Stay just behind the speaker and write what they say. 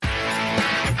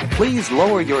Please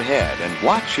lower your head and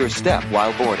watch your step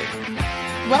while boarding.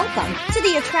 Welcome to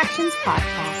the Attractions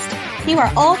Podcast. You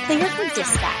are all clear for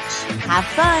dispatch. Have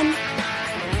fun.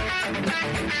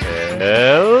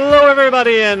 Hello,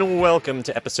 everybody, and welcome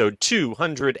to episode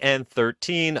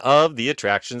 213 of the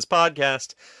Attractions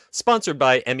Podcast, sponsored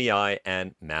by MEI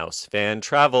and Mouse Fan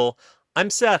Travel.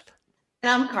 I'm Seth.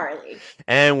 And I'm Carly.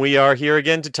 And we are here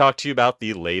again to talk to you about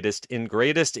the latest and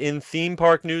greatest in theme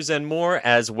park news and more,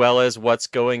 as well as what's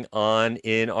going on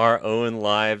in our own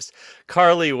lives.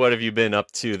 Carly, what have you been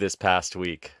up to this past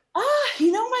week?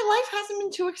 My life hasn't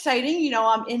been too exciting.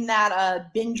 I'm in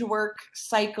that binge work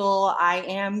cycle. I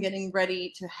am getting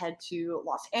ready to head to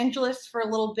Los Angeles for a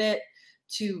little bit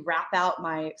to wrap out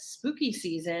my spooky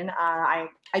season. I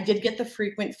did get the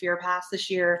frequent Fear Pass this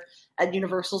year at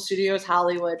Universal Studios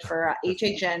Hollywood for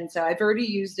HHN, so I've already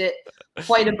used it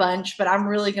quite a bunch, but I'm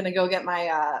really going to go get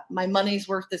my money's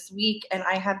worth this week, and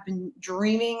I have been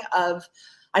dreaming of,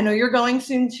 I know you're going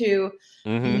soon too,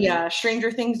 the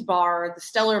Stranger Things bar, the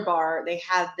Stellar bar. They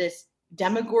have this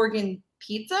Demogorgon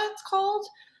pizza, it's called,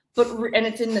 and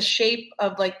it's in the shape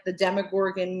of like the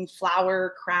Demogorgon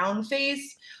flower crown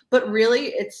face, but really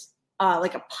it's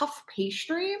like a puff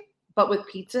pastry, but with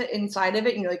pizza inside of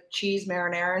it, like cheese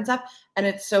marinara and stuff, and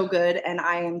it's so good, and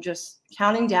I am just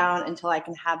counting down until I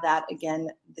can have that again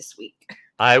this week.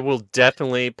 I will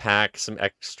definitely pack some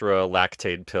extra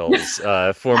Lactaid pills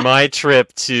for my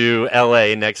trip to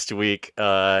LA next week.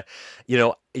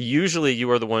 Usually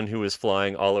you are the one who is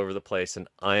flying all over the place, and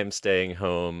I am staying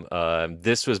home.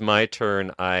 This was my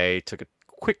turn. I took a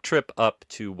quick trip up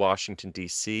to Washington,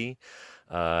 D.C.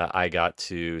 I got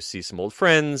to see some old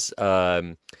friends.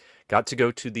 Got to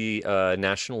go to the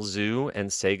National Zoo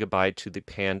and say goodbye to the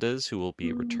pandas, who will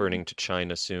be returning to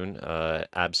China soon.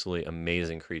 Absolutely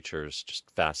amazing creatures, just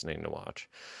fascinating to watch.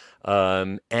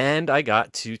 And I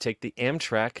got to take the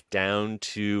Amtrak down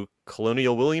to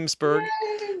Colonial Williamsburg.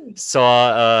 Yay!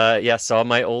 Saw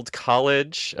my old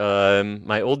college.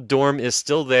 My old dorm is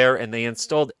still there, and they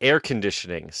installed air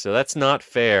conditioning. So that's not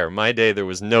fair. My day, there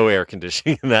was no air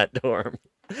conditioning in that dorm.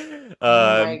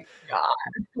 Oh my God.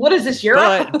 What is this,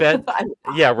 Europe?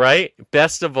 Yeah, right.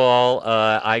 Best of all,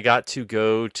 I got to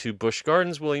go to Busch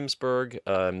Gardens, Williamsburg,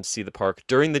 see the park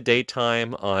during the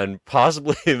daytime on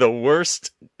possibly the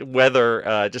worst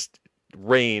weather, just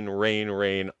rain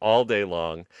all day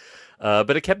long.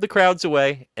 But it kept the crowds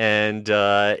away, and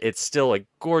it's still a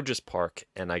gorgeous park,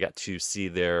 and I got to see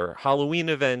their Halloween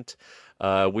event,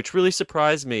 which really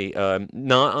surprised me.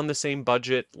 Not on the same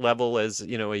budget level as, a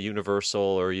Universal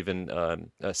or even a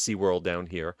SeaWorld down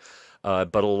here,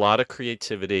 but a lot of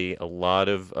creativity, a lot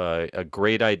of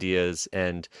great ideas,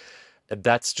 and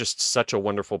that's just such a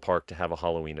wonderful park to have a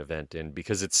Halloween event in,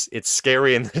 because it's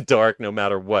scary in the dark no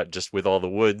matter what, just with all the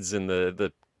woods and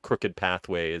the crooked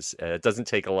pathways. It doesn't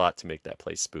take a lot to make that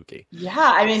place spooky.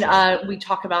 Yeah, we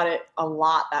talk about it a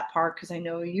lot, that park, because I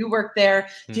know you work there.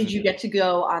 Did you get to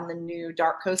go on the new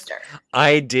Dark Coaster?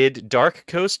 I did Dark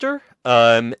Coaster,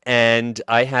 and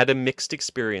I had a mixed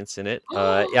experience in it.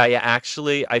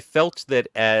 I felt that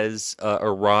as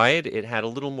a ride, it had a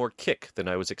little more kick than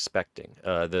I was expecting.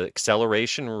 The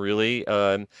acceleration really,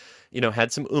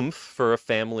 had some oomph for a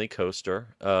family coaster.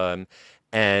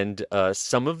 And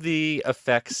some of the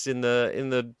effects in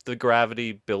the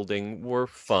gravity building were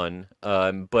fun,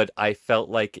 but I felt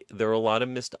like there were a lot of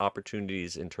missed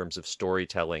opportunities in terms of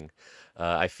storytelling.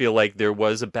 I feel like there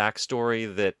was a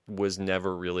backstory that was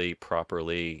never really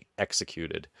properly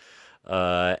executed.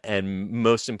 And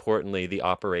most importantly, the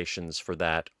operations for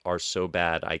that are so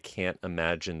bad, I can't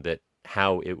imagine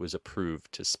how it was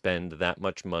approved to spend that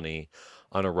much money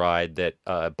on a ride that,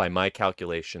 by my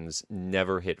calculations,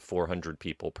 never hit 400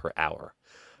 people per hour.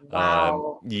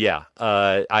 Wow.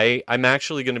 I'm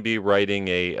actually going to be writing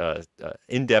a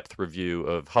in-depth review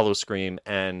of Howl-O-Scream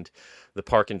and the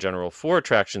park in general for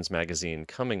Attractions Magazine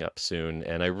coming up soon,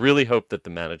 and I really hope that the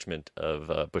management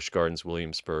of Busch Gardens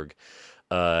Williamsburg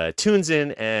tunes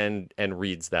in and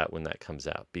reads that when that comes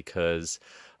out, because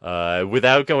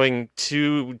without going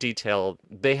too detailed,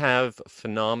 they have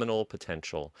phenomenal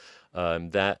potential.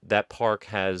 That park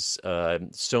has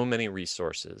so many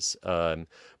resources,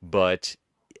 but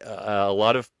a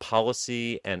lot of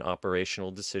policy and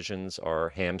operational decisions are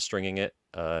hamstringing it,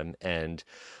 and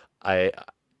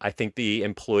I think the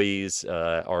employees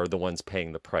are the ones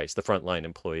paying the price. The frontline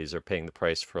employees are paying the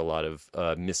price for a lot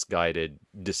of misguided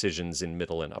decisions in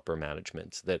middle and upper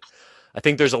management. That I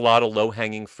think there's a lot of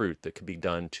low-hanging fruit that could be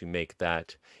done to make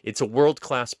that. It's a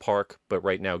world-class park, but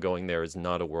right now going there is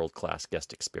not a world-class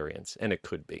guest experience, and it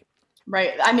could be.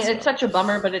 Right. I mean, it's such a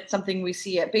bummer, but it's something we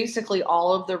see at basically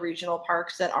all of the regional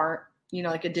parks that aren't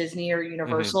like a Disney or Hmm.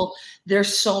 Universal.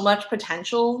 There's so much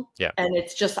potential, Yeah. and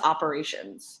it's just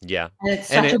operations, Yeah. and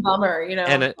it's And such a it bummer,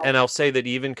 and I'll say that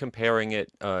even comparing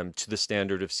it to the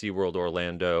standard of SeaWorld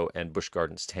Orlando and Busch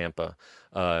Gardens Tampa,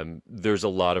 there's a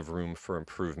lot of room for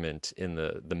improvement in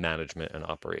the management and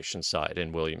operations side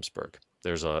in Williamsburg.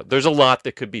 There's a lot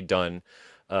that could be done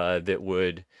that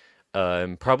would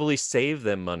probably save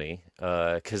them money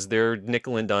because they're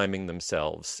nickel and diming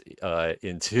themselves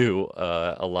into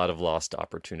a lot of lost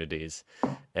opportunities.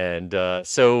 And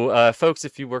folks,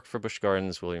 if you work for Busch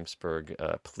Gardens Williamsburg,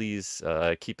 please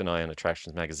keep an eye on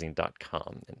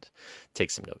attractionsmagazine.com and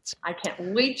take some notes. I can't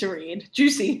wait to read.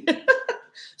 Juicy.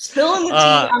 Spilling the tea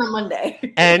Uh, on a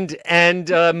Monday. and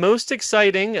most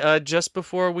exciting, just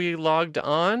before we logged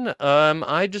on,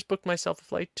 I just booked myself a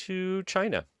flight to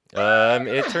China.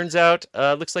 It turns out,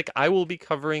 looks like I will be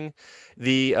covering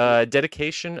the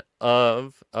dedication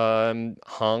of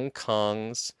Hong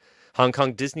Kong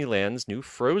Disneyland's new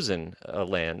Frozen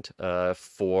land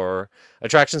for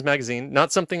Attractions Magazine.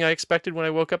 Not something I expected when I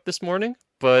woke up this morning,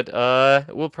 but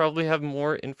we'll probably have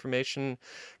more information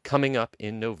coming up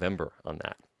in November on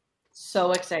that.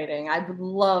 So exciting. I would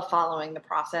love following the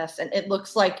process, and it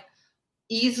looks like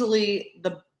easily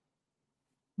the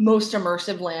most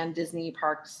immersive land Disney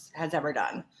Parks has ever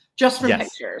done, just from Yes.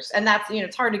 pictures. And that's,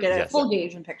 it's hard to get a Yes. full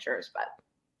gauge in pictures, but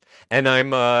And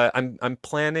I'm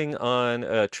planning on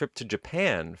a trip to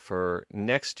Japan for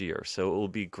next year, so it will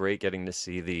be great getting to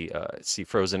see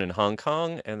Frozen in Hong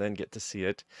Kong and then get to see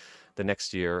it the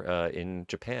next year in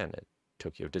Japan at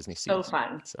Tokyo Disney Sea. so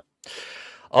fun. So,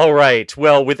 all right.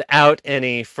 Well, without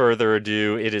any further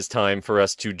ado, it is time for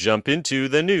us to jump into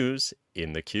the news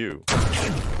in the queue.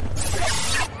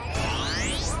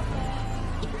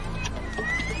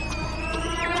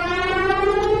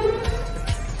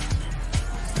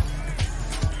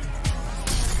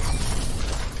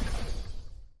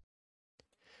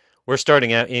 We're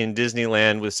starting out in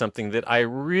Disneyland with something that I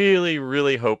really,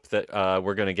 really hope that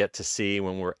we're going to get to see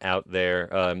when we're out there.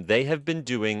 They have been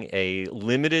doing a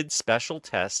limited special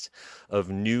test of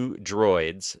new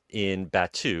droids in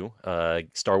Batuu,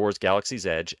 Star Wars Galaxy's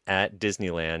Edge at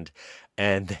Disneyland,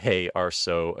 and they are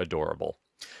so adorable.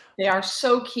 They are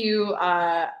so cute.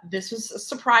 This was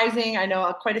surprising. I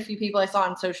know quite a few people I saw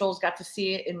on socials got to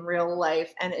see it in real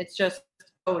life, and it's just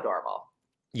so adorable.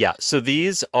 Yeah, so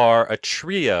these are a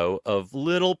trio of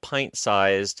little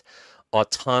pint-sized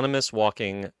autonomous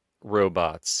walking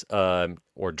robots or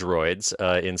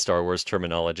droids in Star Wars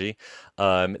terminology.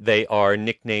 They are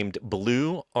nicknamed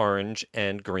Blue, Orange,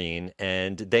 and Green,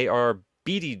 and they are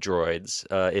BD droids.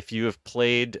 If you have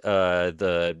played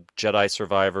the Jedi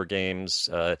Survivor games,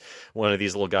 one of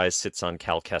these little guys sits on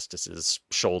Cal Kestis's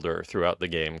shoulder throughout the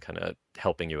game, kind of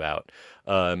helping you out.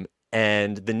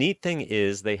 And the neat thing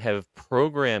is they have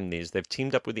programmed these, they've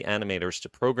teamed up with the animators to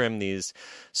program these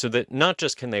so that not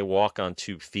just can they walk on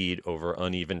 2 feet over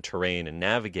uneven terrain and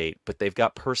navigate, but they've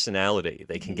got personality.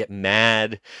 They can get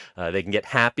mad, they can get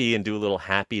happy and do a little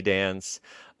happy dance.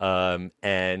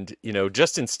 And,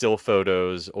 just in still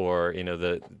photos or,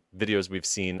 the videos we've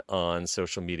seen on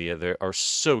social media, they are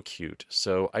so cute.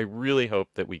 So I really hope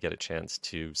that we get a chance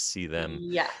to see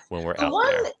them when we're out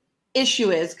there.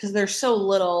 Issue is because they're so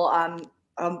little.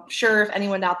 I'm sure if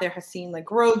anyone out there has seen like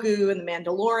Grogu and the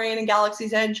Mandalorian and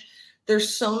Galaxy's Edge,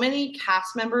 there's so many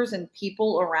cast members and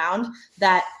people around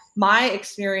that my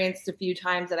experience the few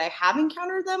times that I have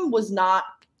encountered them was not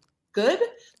good,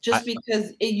 just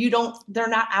because they're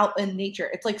not out in nature.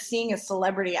 It's like seeing a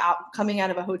celebrity coming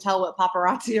out of a hotel with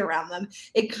paparazzi around them.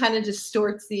 It kind of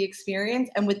distorts the experience.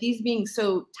 And with these being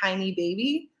so tiny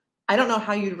baby, I don't know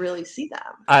how you'd really see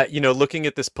them. Looking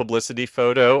at this publicity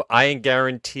photo, I am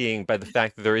guaranteeing by the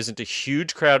fact that there isn't a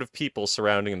huge crowd of people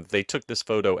surrounding them, they took this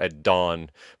photo at dawn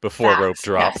before rope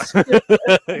drop.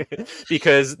 Yes.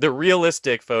 Because the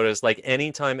realistic photos, like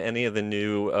anytime any of the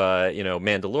new,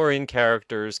 Mandalorian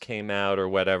characters came out or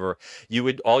whatever,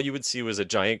 all you would see was a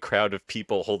giant crowd of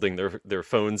people holding their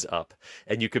phones up,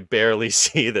 and you could barely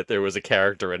see that there was a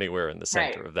character anywhere in the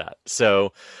center of that.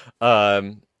 So,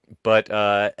 but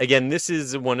again, this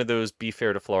is one of those be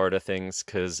fair to Florida things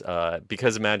because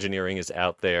Imagineering is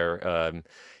out there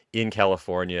in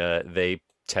California. They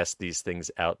test these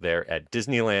things out there at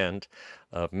Disneyland.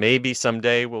 Maybe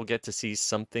someday we'll get to see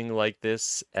something like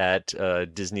this at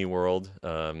Disney World.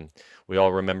 We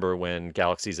all remember when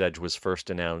Galaxy's Edge was first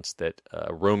announced that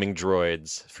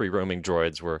free roaming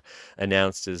droids were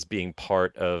announced as being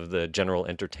part of the general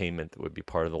entertainment that would be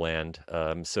part of the land.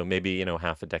 So maybe,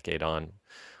 half a decade on,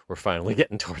 we're finally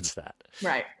getting towards that.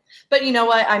 Right. But you know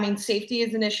what? I mean, safety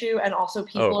is an issue, and also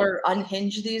people Oh, are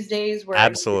unhinged these days where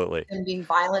absolutely. and being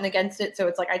violent against it. So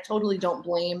it's like I totally don't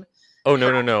blame Oh,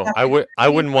 half no. half the I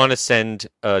country, wouldn't but want to send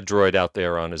a droid out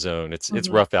there on his own. It's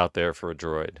mhm, rough out there for a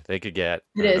droid. They could get,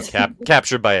 it I don't know, is.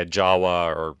 captured by a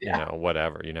Jawa or, Yeah.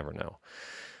 whatever. You never know.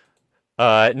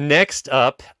 Next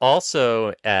up,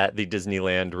 also at the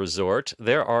Disneyland Resort,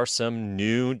 there are some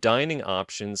new dining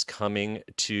options coming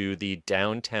to the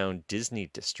downtown Disney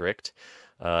district.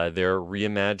 They're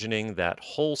reimagining that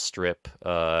whole strip.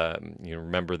 You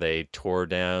remember they tore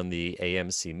down the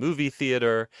AMC movie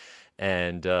theater,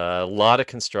 and a lot of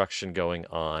construction going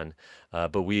on.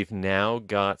 But we've now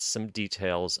got some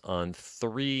details on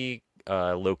three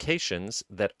locations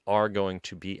that are going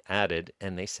to be added,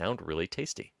 and they sound really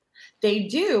tasty. They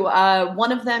do.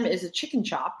 One of them is a chicken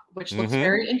chop, which looks Mm-hmm.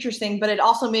 very interesting, but it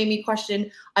also made me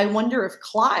question, I wonder if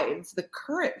Clyde's, the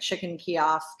current chicken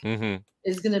kiosk, Mm-hmm.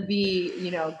 is going to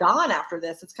be, gone after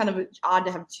this. It's kind of odd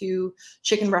to have two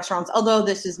chicken restaurants, although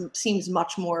seems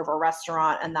much more of a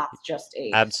restaurant and that's just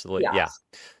a Absolutely, yeah. kiosk.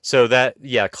 So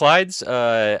Clyde's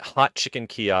hot chicken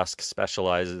kiosk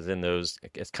specializes in those.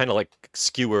 It's kind of like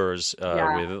skewers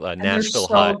Yeah. with And they're Nashville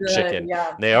so hot good. chicken.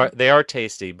 Yeah. They are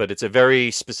tasty, but it's a very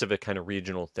specific kind of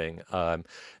regional thing.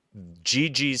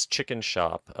 Gigi's Chicken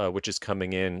Shop, which is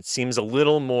coming in, seems a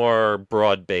little more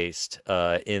broad-based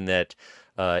in that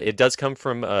it does come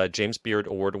from James Beard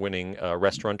award-winning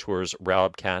restaurateurs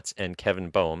Rob Katz and Kevin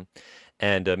Boehm,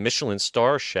 and Michelin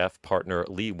star chef partner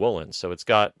Lee Woolen. So it's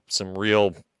got some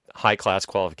real high-class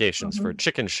qualifications for a Mhm.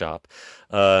 chicken shop.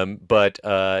 But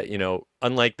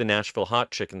unlike the Nashville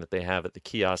hot chicken that they have at the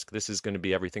kiosk, this is going to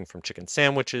be everything from chicken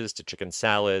sandwiches to chicken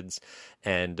salads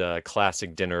and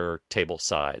classic dinner table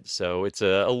sides. So it's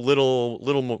a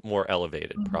little more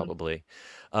elevated, Mhm. probably.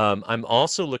 I'm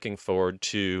also looking forward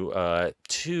to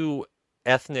two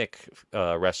ethnic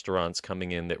restaurants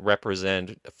coming in that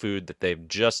represent food that they've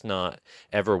just not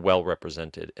ever well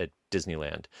represented at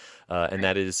Disneyland. And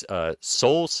that is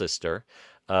Soul Sister,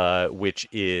 which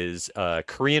is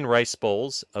Korean rice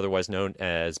bowls, otherwise known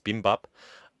as bimbap,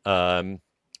 um,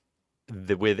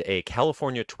 with a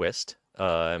California twist.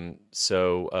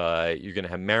 So you're going to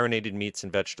have marinated meats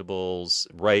and vegetables,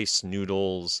 rice,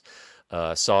 noodles,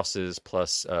 sauces,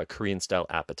 plus Korean style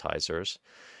appetizers.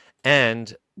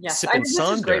 And Yes, Sip I and think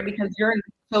this is great Sonder. because you're in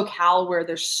SoCal where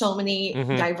there's so many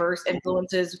Hmm. diverse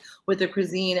influences with the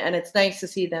cuisine, and it's nice to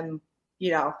see them,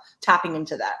 tapping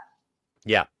into that.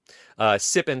 Yeah.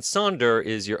 Sip and Sonder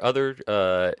is your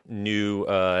other new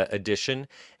addition,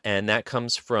 and that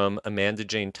comes from Amanda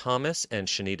Jane Thomas and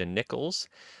Shanita Nichols.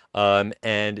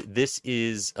 And this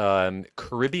is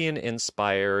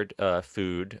Caribbean-inspired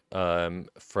food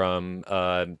from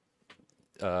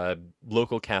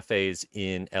local cafes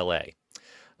in LA.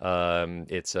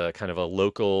 It's a kind of a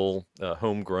local,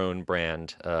 homegrown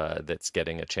brand that's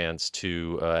getting a chance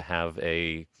to have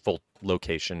a full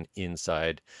location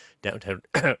inside downtown.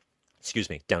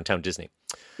 Excuse me, downtown Disney.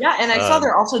 Yeah, and I saw Um,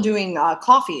 they're also doing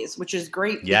coffees, which is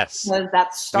great yes, because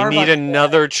that's we need Starbucks.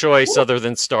 another choice other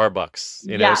than Starbucks.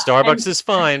 Yes, Starbucks and is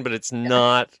fine, but it's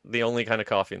not the only kind of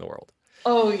coffee in the world.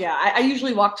 oh yeah, I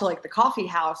usually walk to like the coffee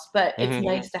house, but it's Hmm.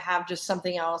 nice to have just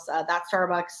something else. That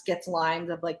Starbucks gets lines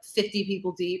of like 50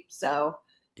 people deep, so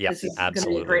Yeah, this is going to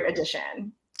be a absolutely. great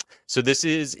addition. So this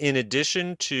is in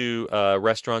addition to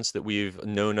restaurants that we've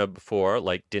known of before,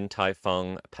 like Din Tai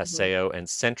Fung, Mhm. Paseo, and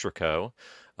Centrico,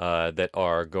 that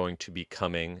are going to be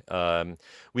coming.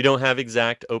 We don't have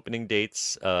exact opening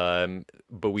dates,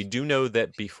 but we do know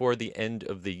that before the end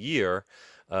of the year,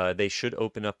 they should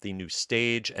open up the new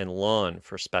stage and lawn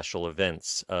for special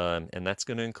events. And that's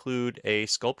going to include a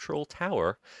sculptural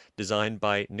tower designed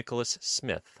by Nicholas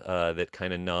Smith that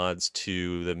kind of nods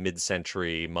to the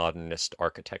mid-century modernist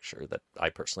architecture that I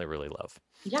personally really love.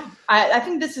 Yeah, I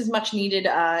think this is much needed.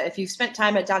 If you've spent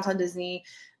time at Downtown Disney,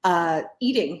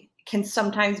 eating can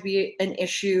sometimes be an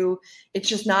issue. It's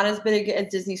just not as big as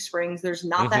Disney Springs. There's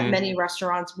not that Hmm. many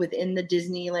restaurants within the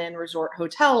Disneyland Resort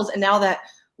hotels. And now that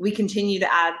we continue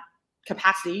to add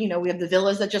capacity, we have the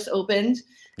villas that just opened.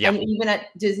 Yeah. And even at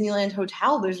Disneyland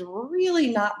Hotel, there's really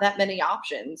not that many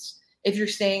options if you're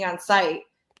staying on site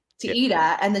to Yeah. eat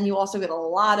at. And then you also get a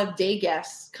lot of day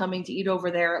guests coming to eat over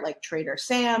there at like Trader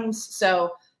Sam's.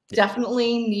 So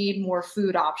definitely need more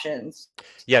food options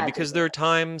Yeah, at because there are Disneyland.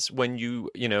 times when you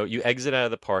exit out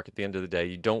of the park at the end of the day,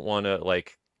 you don't want to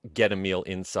like get a meal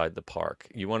inside the park.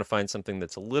 You want to find something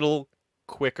that's a little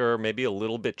quicker, maybe a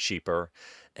little bit cheaper,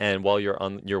 and while you're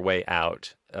on your way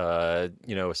out,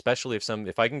 especially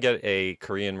if I can get a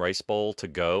Korean rice bowl to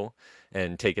go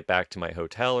and take it back to my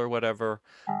hotel or whatever,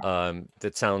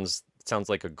 that sounds sounds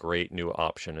like a great new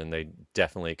option, and they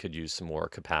definitely could use some more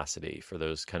capacity for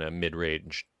those kind of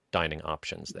mid-range dining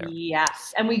options there.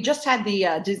 Yes. And we just had the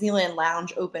Disneyland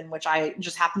Lounge open, which I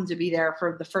just happened to be there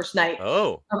for the first night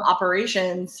Oh, of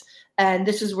operations. And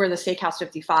this is where the Steakhouse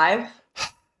 55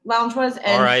 lounge was.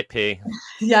 And R.I.P.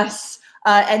 yes.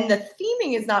 And the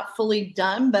theming is not fully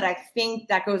done, but I think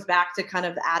that goes back to kind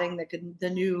of adding the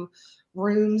new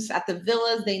rooms at the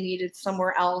villas. They needed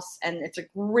somewhere else. And it's a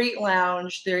great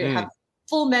lounge. They have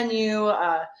full menu,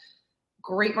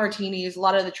 great martinis. A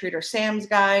lot of the Trader Sam's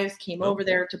guys came over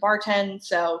there to bartend.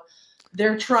 So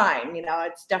they're trying,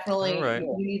 it's definitely,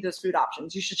 you need those food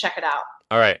options. You should check it out.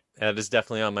 All right. That is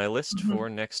definitely on my list for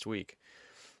next week.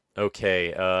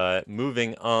 Okay,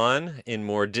 moving on in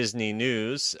more Disney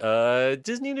news.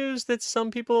 Disney news that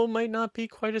some people might not be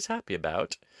quite as happy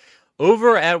about.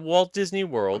 Over at Walt Disney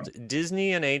World,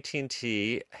 Disney and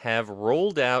AT&T have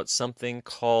rolled out something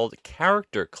called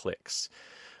Character Clicks,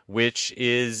 which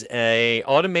is a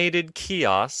automated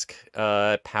kiosk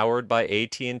powered by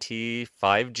AT&T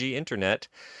 5G internet,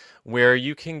 where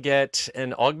you can get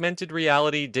an augmented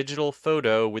reality digital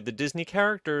photo with the Disney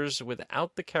characters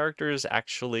without the characters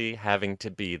actually having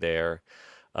to be there.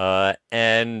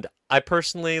 And I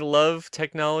personally love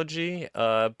technology,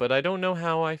 but I don't know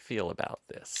how I feel about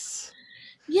this.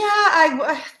 Yeah,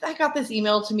 I got this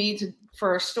email to me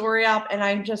for a story up, and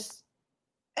I'm just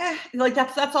like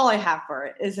that's all I have for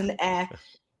it is an eh.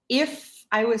 If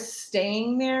I was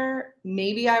staying there,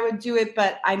 maybe I would do it,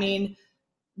 but I mean,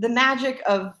 the magic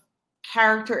of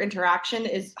character interaction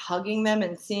is hugging them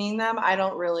and seeing them. I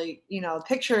don't really,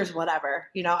 pictures, whatever.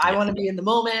 I want to be in the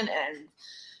moment and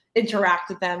interact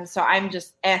with them. So I'm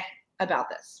just about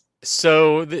this.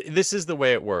 So this is the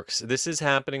way it works. This is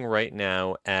happening right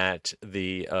now at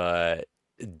the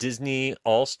Disney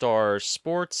All-Star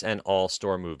Sports and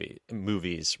All-Star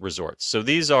Movies resorts. So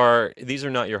these are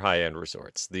not your high-end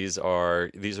resorts. These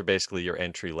are basically your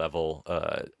entry-level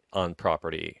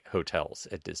on-property hotels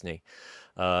at Disney.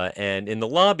 And in the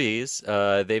lobbies,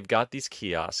 they've got these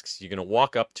kiosks. You're going to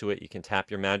walk up to it. You can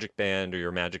tap your Magic Band or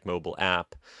your Magic Mobile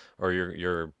app or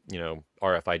your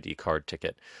RFID card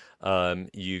ticket.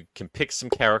 You can pick some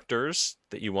characters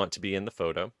that you want to be in the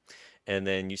photo. And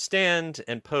then you stand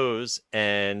and pose,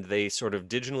 and they sort of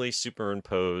digitally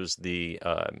superimpose the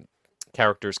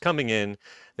characters coming in.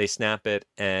 They snap it,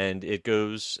 and it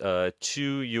goes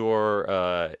to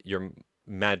your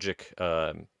Magic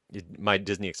My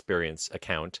Disney Experience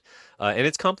account, and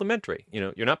it's complimentary.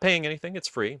 You're not paying anything; it's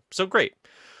free. So great.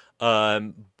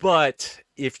 But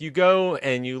if you go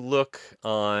and you look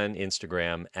on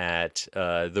Instagram at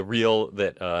the reel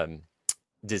that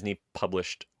Disney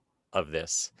published of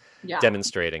this,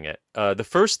 demonstrating it. The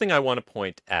first thing I want to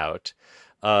point out,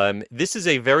 this is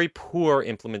a very poor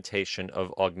implementation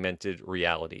of augmented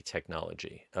reality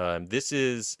technology. This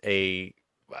is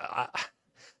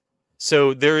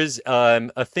so there is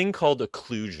a thing called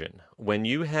occlusion. When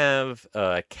you have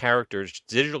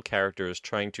digital characters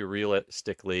trying to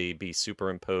realistically be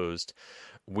superimposed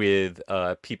with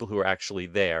people who are actually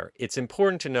there, it's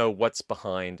important to know what's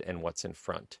behind and what's in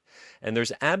front. And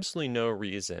there's absolutely no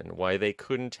reason why they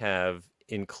couldn't have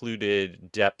included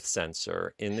depth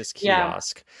sensor in this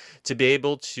kiosk to be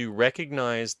able to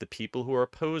recognize the people who are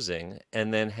posing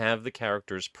and then have the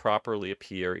characters properly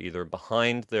appear either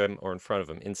behind them or in front of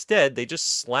them. Instead, they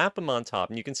just slap them on top.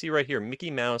 And you can see right here,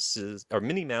 Minnie Mouse's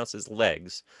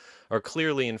legs are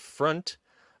clearly in front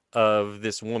of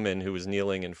this woman who is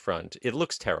kneeling in front. It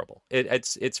looks terrible.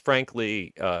 It's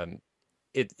frankly,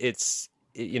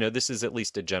 this is at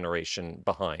least a generation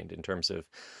behind in terms of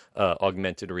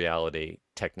augmented reality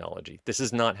technology. This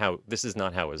is not how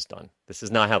it's done. This is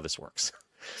not how this works.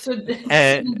 So does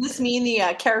this mean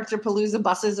the Character Palooza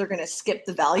buses are going to skip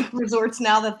the value resorts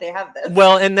now that they have this?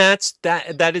 Well, and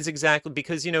that is exactly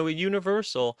because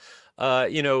Universal.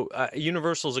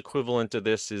 Universal's equivalent to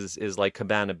this is like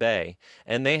Cabana Bay,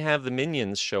 and they have the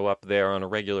Minions show up there on a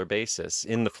regular basis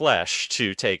in the flesh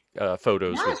to take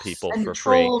photos with people and for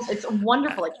trolls, free. It's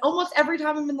wonderful. Like almost every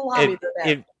time I'm in the lobby, they're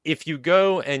there. If you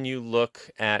go and you look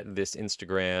at this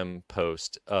Instagram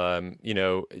post,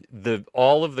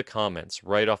 all of the comments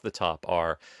right off the top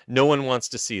are, "No one wants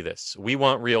to see this. We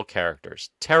want real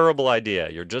characters. Terrible idea.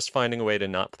 You're just finding a way to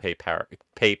not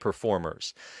pay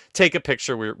performers. Take a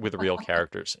picture with real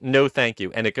characters. No, thank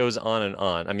you." And it goes on and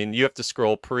on. I mean, you have to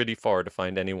scroll pretty far to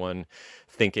find anyone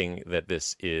thinking that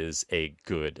this is a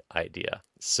good idea.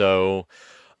 So,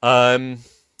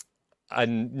 a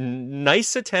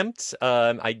nice attempt.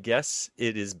 I guess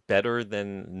it is better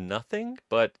than nothing,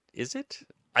 but is it?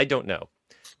 I don't know.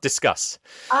 Discuss.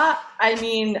 I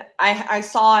mean, I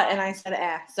saw it and I said,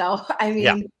 So, I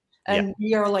mean, Yeah. and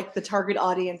we are like the target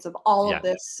audience of all Yeah. of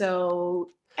this. So,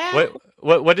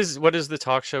 What is the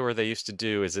talk show where they used to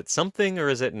do? Is it something or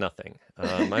is it nothing?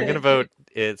 I'm gonna vote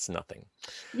it's nothing.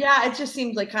 yeah, it just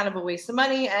seems like kind of a waste of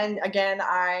money. And again,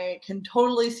 I can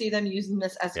totally see them using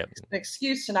this as Yep. an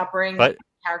excuse to not bring But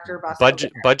character bus over there.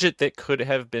 budget that could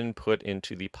have been put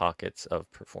into the pockets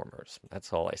of performers.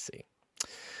 That's all I see.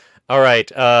 All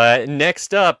right.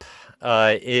 Next up,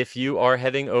 if you are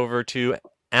heading over to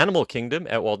Animal Kingdom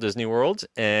at Walt Disney World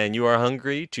and you are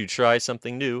hungry to try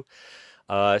something new,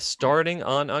 starting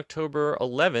on October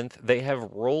 11th, they have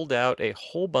rolled out a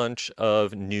whole bunch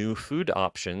of new food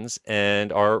options,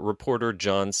 and our reporter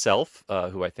John Self,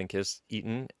 who I think has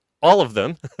eaten all of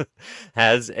them,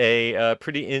 has a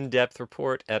pretty in-depth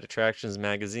report at Attractions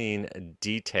Magazine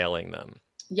detailing them.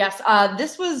 Yes,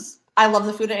 I love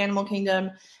the food at Animal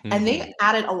Kingdom, and they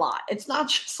added a lot. It's not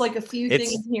just like a few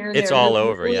things here and there. It's all There's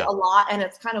over, really yeah. a lot, and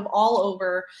it's kind of all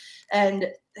over.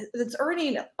 And it's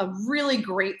earning a really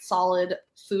great, solid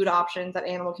food options at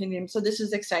Animal Kingdom. So this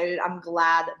is exciting. I'm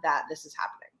glad that this is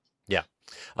happening. Yeah.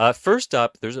 First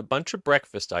up, there's a bunch of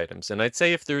breakfast items. And I'd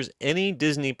say if there's any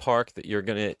Disney park that you're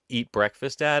going to eat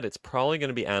breakfast at, it's probably going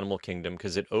to be Animal Kingdom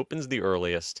because it opens the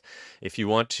earliest. If you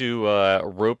want to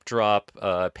rope drop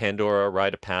Pandora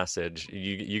Rite of Passage,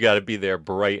 you got to be there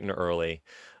bright and early.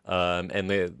 And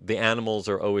the animals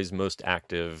are always most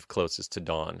active closest to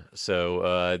dawn.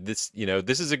 So this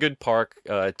is a good park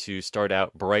to start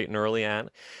out bright and early at.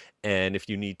 And if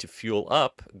you need to fuel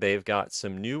up, they've got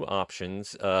some new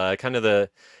options. Kind of the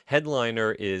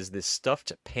headliner is this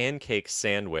stuffed pancake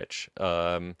sandwich,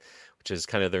 which is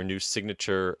kind of their new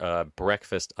signature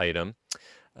breakfast item.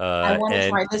 I want to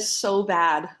try this so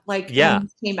bad. Like when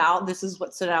this came out, this is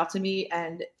what stood out to me,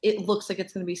 and it looks like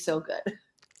it's going to be so good.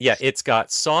 Yeah, it's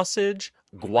got sausage,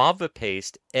 guava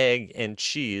paste, egg, and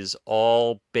cheese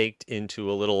all baked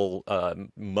into a little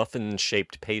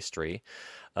muffin-shaped pastry.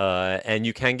 And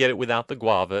you can get it without the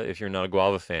guava if you're not a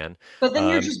guava fan. But then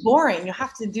you're just boring. You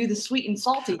have to do the sweet and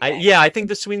salty thing. I think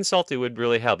the sweet and salty would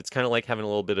really help. It's kind of like having a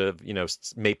little bit of,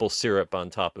 maple syrup on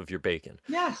top of your bacon.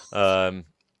 Yes.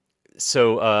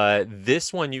 So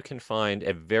this one you can find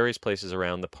at various places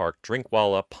around the park: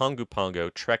 Drinkwalla, Pongu Pongo,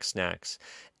 Trek Snacks,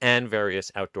 and various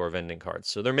outdoor vending cards.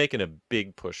 So they're making a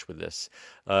big push with this.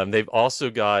 They've also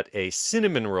got a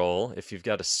cinnamon roll, if you've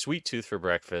got a sweet tooth for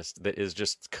breakfast, that is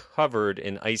just covered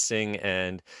in icing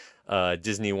and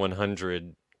Disney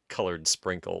 100 colored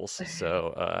sprinkles.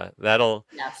 So that'll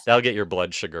get your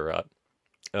blood sugar up.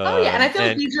 Oh yeah, and I feel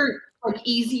like these are like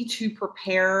easy to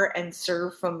prepare and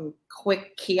serve from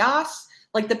quick kiosks.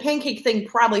 Like the pancake thing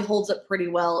probably holds up pretty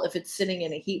well if it's sitting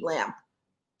in a heat lamp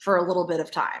for a little bit of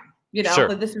time. Sure.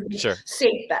 But this is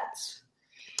safe bets.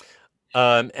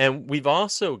 And we've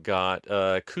also got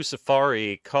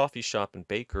Kusafari Coffee Shop and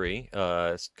Bakery,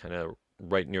 kind of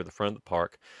right near the front of the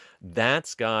park.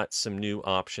 That's got some new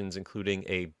options, including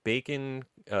a bacon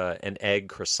and egg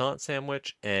croissant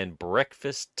sandwich and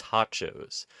breakfast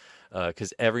tachos,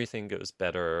 because everything goes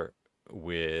better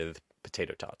with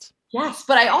potato tots. Yes,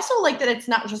 but I also like that it's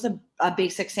not just a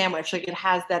basic sandwich. Like it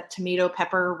has that tomato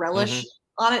pepper relish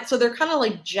on it. So they're kind of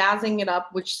like jazzing it up,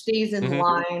 which stays in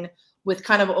line with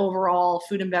kind of overall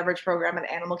food and beverage program at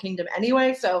Animal Kingdom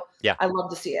anyway. So yeah, I love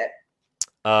to see it.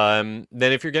 Then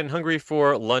if you're getting hungry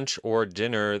for lunch or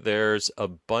dinner, there's a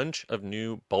bunch of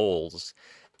new bowls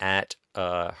at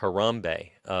Harambe.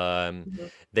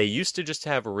 They used to just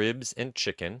have ribs and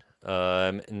chicken.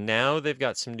 Now they've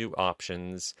got some new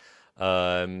options.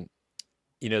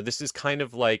 This is kind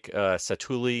of like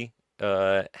Satuli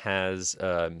has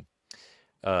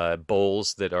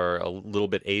bowls that are a little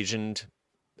bit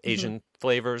Asian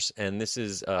flavors, and this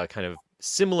is kind of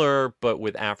similar but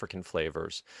with African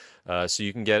flavors. So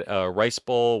you can get a rice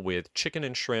bowl with chicken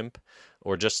and shrimp,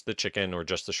 or just the chicken or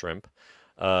just the shrimp.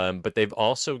 But they've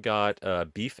also got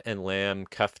beef and lamb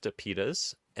kefta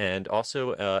pitas, and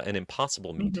also an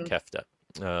impossible meat kefta.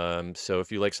 So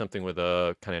if you like something with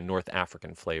a kind of North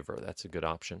African flavor, that's a good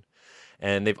option.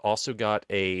 And they've also got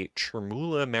a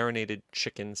chermoula marinated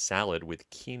chicken salad with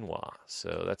quinoa.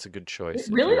 So that's a good choice.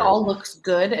 It really all looks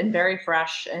good and very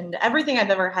fresh. And everything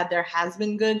I've ever had there has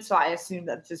been good. So I assume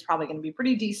that this is probably going to be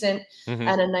pretty decent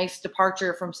and a nice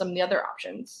departure from some of the other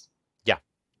options. Yeah.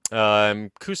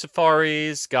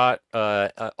 Kusafari's got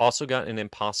also got an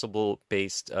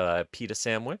impossible-based pita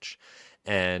sandwich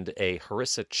and a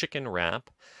harissa chicken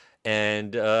wrap.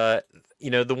 And,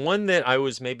 the one that I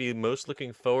was maybe most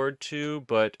looking forward to,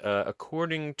 but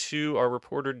according to our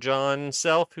reporter John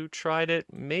Self, who tried it,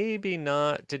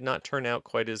 did not turn out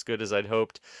quite as good as I'd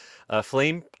hoped.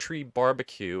 Flame Tree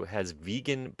Barbecue has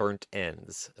vegan burnt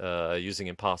ends using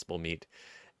impossible meat.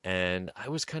 and I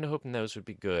was kind of hoping those would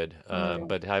be good, Mm.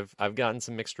 but I've gotten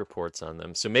some mixed reports on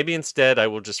them. So maybe instead I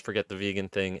will just forget the vegan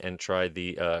thing and try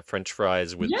the French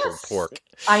fries with pulled Yes. pork.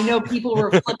 I know people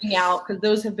were flipping out because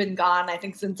those have been gone, I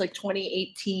think, since like Yeah.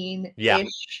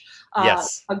 2018-ish.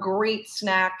 Yes. A great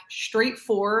snack,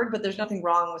 straightforward, but there's nothing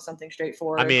wrong with something I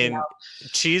straightforward. mean,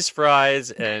 cheese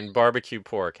fries and barbecue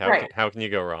pork. Right. How can you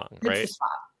go wrong, It's the right? spot.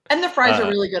 And the fries are Uh,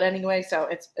 really good anyway, so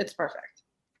it's perfect.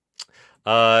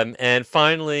 And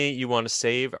finally, you want to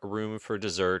save room for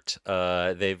dessert.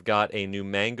 They've got a new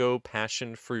mango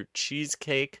passion fruit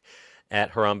cheesecake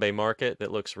at Harambe Market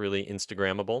that looks really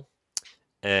Instagrammable.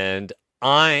 And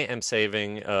I am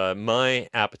saving my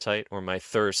appetite or my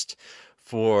thirst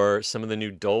for some of the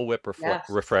new Dole Whip Yes.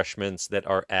 refreshments that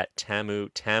are at Tamu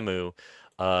Tamu.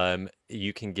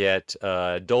 You can get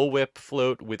Dole Whip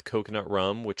float with coconut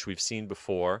rum, which we've seen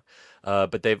before.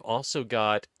 But they've also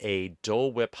got a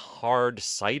Dole Whip hard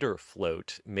cider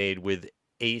float made with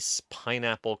Ace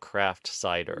pineapple craft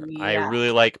cider. I Yeah.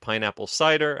 really like pineapple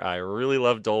cider. I really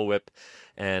love Dole Whip,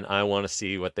 and I want to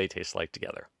see what they taste like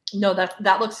together. No,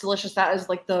 that looks delicious. That is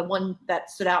like the one that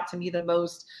stood out to me the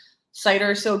most.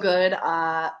 Cider is so good.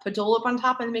 Put Dole Whip on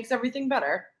top and it makes everything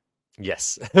better.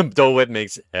 Yes, Dole Whip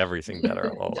makes everything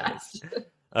better always.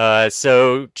 Yes.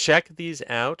 So check these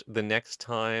out the next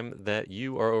time that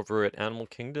you are over at Animal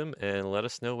Kingdom and let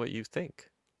us know what you think.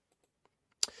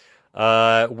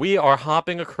 We are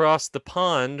hopping across the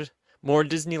pond. More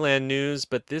Disneyland news,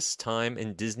 but this time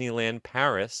in Disneyland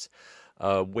Paris,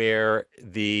 where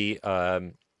the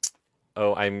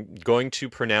I'm going to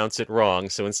pronounce it wrong,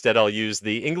 so instead I'll use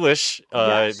the English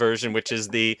Yes. version, which is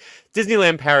the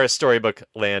Disneyland Paris Storybook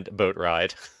Land boat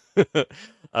ride.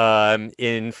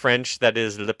 In French, that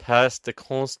is Le Pas de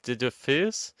Conte de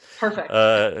Fils. Perfect.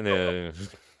 No.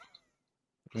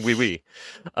 Oui, oui.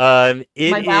 My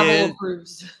Babel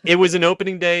approves. It was an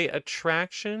opening day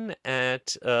attraction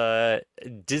at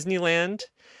Disneyland,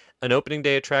 an opening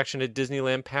day attraction at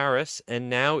Disneyland Paris, and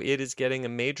now it is getting a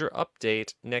major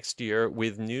update next year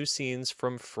with new scenes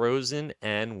from Frozen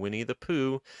and Winnie the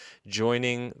Pooh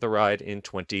joining the ride in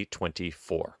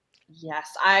 2024. Yes,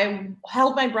 I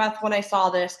held my breath when I saw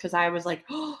this because I was like,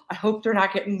 oh, I hope they're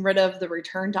not getting rid of the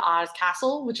Return to Oz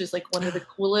castle, which is like one of the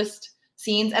coolest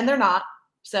scenes, and they're not.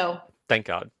 So Thank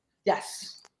God.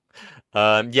 yes.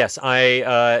 Yes,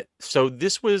 so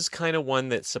this was kind of one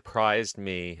that surprised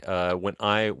me when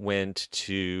I went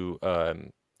to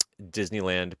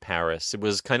Disneyland Paris. It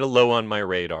was kind of low on my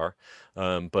radar,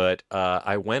 but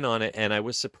I went on it and I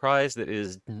was surprised that it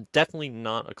is definitely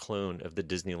not a clone of the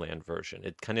Disneyland version.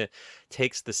 It kind of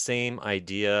takes the same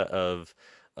idea of,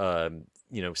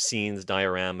 scenes,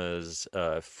 dioramas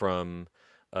from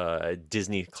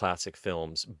Disney classic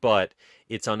films, but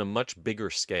it's on a much bigger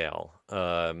scale.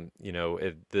 The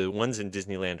ones in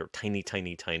Disneyland are tiny,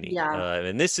 tiny, tiny. Yeah.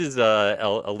 And this is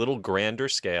a little grander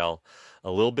scale,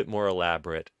 a little bit more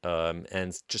elaborate, and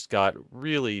it's just got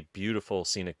really beautiful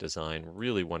scenic design,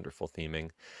 really wonderful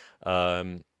theming.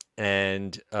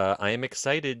 And I am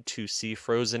excited to see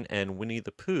Frozen and Winnie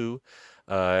the Pooh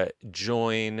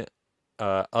join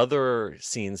other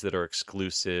scenes that are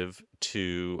exclusive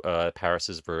to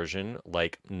Paris's version,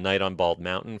 like Night on Bald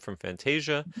Mountain from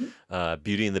Fantasia,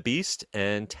 Beauty and the Beast,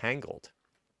 and Tangled.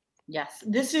 Yes,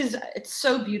 it's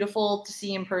so beautiful to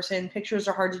see in person. Pictures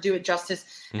are hard to do it justice,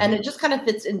 and it just kind of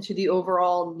fits into the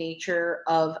overall nature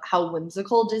of how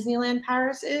whimsical Disneyland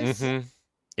Paris is.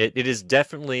 It is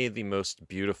definitely the most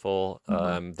beautiful,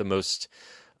 the most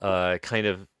kind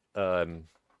of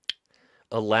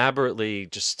elaborately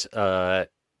just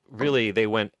really they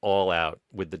went all out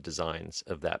with the designs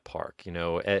of that park.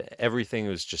 Everything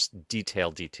was just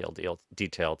detail to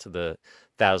the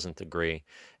 1,000th degree.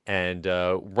 And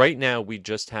right now we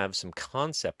just have some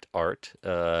concept art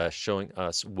showing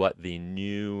us what the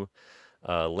new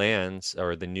lands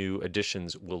or the new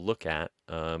additions will look at,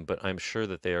 but I'm sure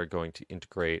that they are going to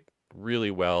integrate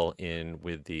really well in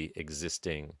with the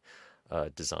existing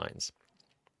designs.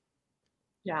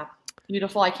 Yeah,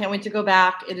 beautiful. I can't wait to go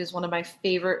back. It is one of my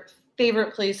favorite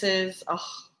places. Oh,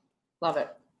 love it.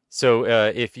 So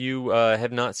if you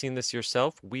have not seen this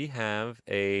yourself, we have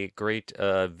a great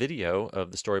video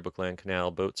of the Storybook Land Canal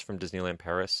boats from Disneyland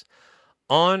Paris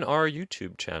on our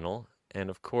YouTube channel. And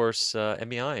of course,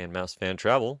 MEI and Mouse Fan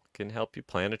Travel can help you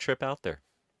plan a trip out there.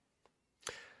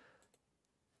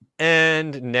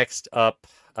 And next up,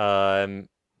 on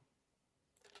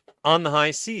the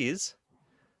high seas,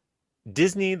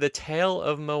 Disney: The Tale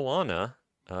of Moana,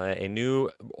 a new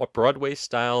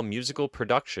Broadway-style musical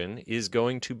production, is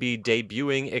going to be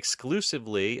debuting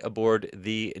exclusively aboard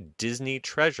the Disney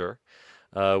Treasure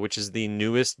which is the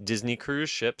newest Disney cruise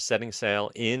ship setting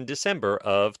sail in December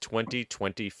of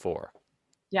 2024.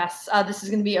 Yes, this is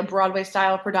going to be a Broadway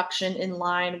style production in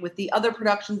line with the other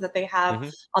productions that they have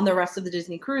Mhm. on the rest of the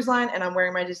Disney Cruise Line. And I'm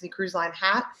wearing my Disney Cruise Line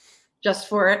hat just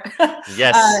for it.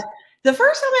 Yes. The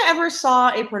first time I ever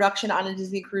saw a production on a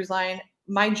Disney Cruise Line,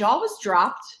 my jaw was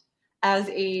dropped as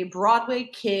a Broadway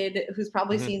kid who's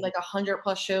probably Mhm. seen like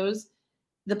 100+ shows.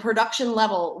 The production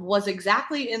level was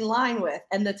exactly in line with,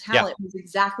 and the Yeah. talent was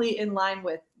exactly in line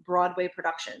with Broadway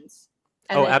productions.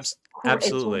 And Oh, it's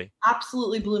absolutely.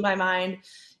 absolutely blew my mind.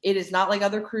 It is not like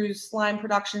other cruise line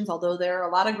productions, although there are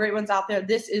a lot of great ones out there.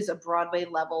 This is a Broadway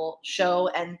level show,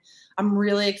 and I'm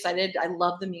really excited. I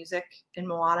love the music in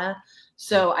Moana,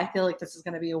 so I feel like this is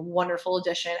going to be a wonderful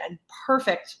addition and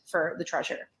perfect for the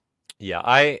treasure.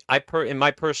 Yeah, in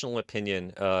my personal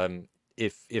opinion,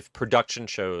 if production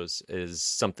shows is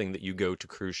something that you go to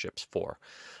cruise ships for,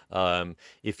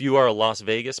 if you are a Las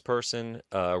Vegas person,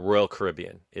 Royal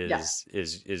Caribbean Yes.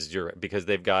 is your, because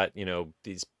they've got,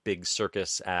 these big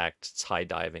circus acts, high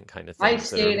diving kind of Ice things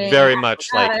that are skating, very much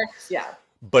like. acrobatics, yeah.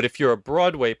 But if you're a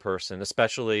Broadway person,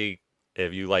 especially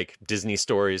if you like Disney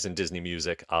stories and Disney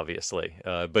music, obviously,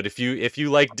 but if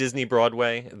you like Disney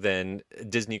Broadway, then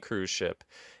Disney Cruise Ship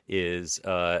is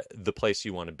the place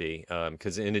you want to be,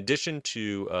 because in addition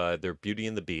to their Beauty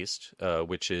and the Beast,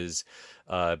 which is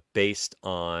based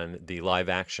on the live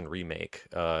action remake,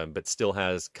 but still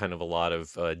has kind of a lot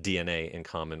of DNA in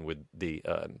common with the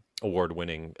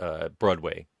award-winning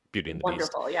Broadway Beauty and the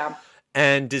Beast. Wonderful, yeah.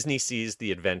 And Disney Sees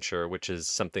the Adventure, which is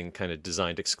something kind of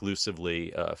designed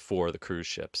exclusively for the cruise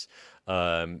ships.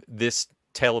 This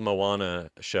Tale of Moana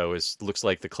show looks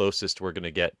like the closest we're going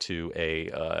to get to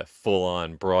a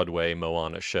full-on Broadway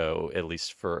Moana show, at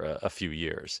least for a few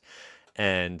years.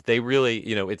 And they really,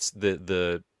 it's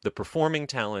the performing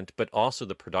talent, but also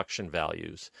the production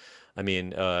values. I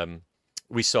mean,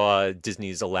 we saw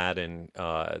Disney's Aladdin,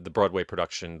 the Broadway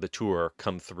production, the tour,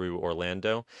 come through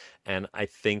Orlando, and I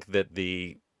think that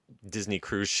the Disney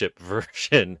cruise ship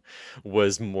version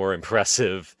was more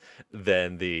impressive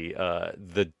than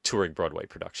the touring Broadway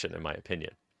production, in my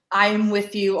opinion. I'm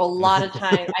with you. A lot of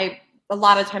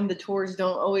time the tours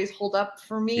don't always hold up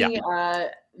for me. Yeah.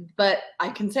 But I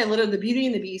can say literally the Beauty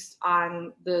and the Beast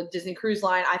on the Disney Cruise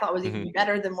Line I thought was even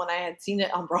better than when I had seen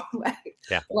it on Broadway.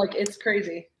 Yeah. Like, it's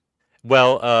crazy.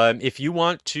 Well, if you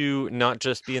want to not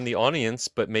just be in the audience,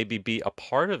 but maybe be a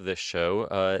part of this show,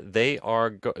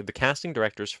 the casting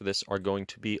directors for this are going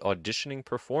to be auditioning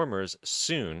performers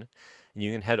soon.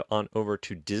 You can head on over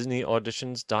to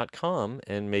DisneyAuditions.com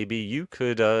and maybe you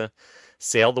could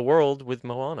sail the world with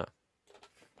Moana.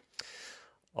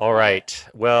 All right.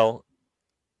 Well,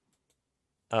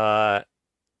 oh,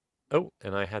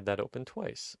 and I had that open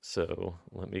twice, so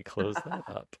let me close that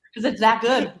up. Because it's that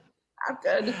good.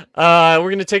 Good. We're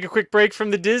going to take a quick break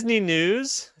from the Disney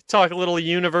news, talk a little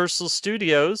Universal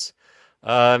Studios.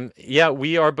 Yeah,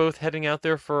 we are both heading out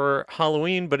there for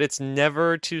Halloween, but it's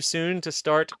never too soon to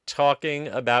start talking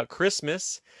about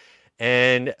Christmas.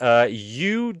 And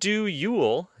You Do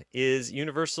Yule is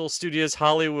Universal Studios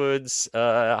Hollywood's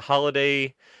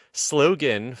holiday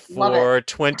slogan for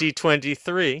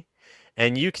 2023.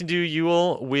 And you can do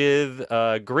Yule with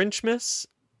Grinchmas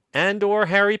and or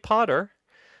Harry Potter.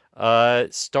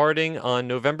 Starting on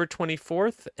November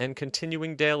 24th and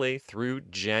continuing daily through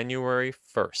January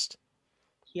 1st.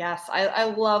 Yes, I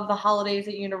love the holidays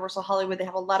at Universal Hollywood. They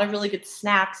have a lot of really good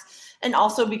snacks. And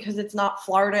also because it's not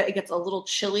Florida, it gets a little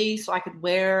chilly. So I could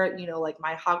wear, like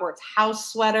my Hogwarts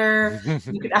house sweater.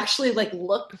 You could actually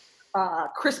look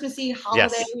Christmassy,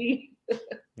 holiday.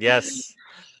 Yes.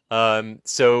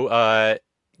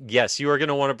 Yes, you are going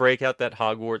to want to break out that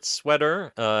Hogwarts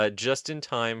sweater just in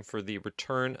time for the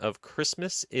return of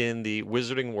Christmas in the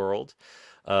Wizarding World.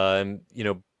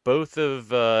 Both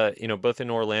in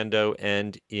Orlando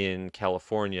and in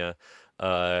California,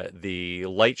 the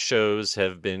light shows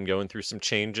have been going through some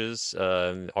changes.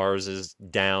 Ours is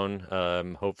down.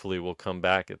 Hopefully, we'll come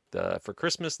back for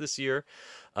Christmas this year.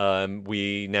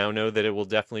 We now know that it will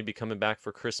definitely be coming back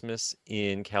for Christmas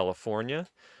in California.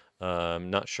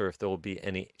 Not sure if there will be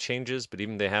any changes, but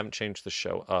even they haven't changed the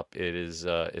show up.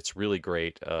 It's really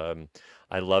great.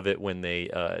 I love it when they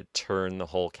turn the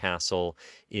whole castle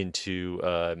into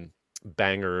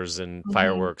bangers and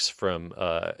fireworks from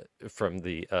the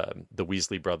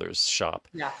Weasley Brothers shop.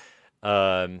 Yeah.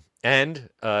 And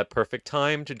perfect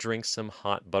time to drink some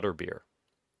hot butterbeer.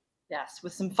 Yes,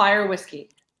 with some fire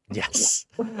whiskey. Yes.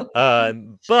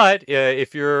 But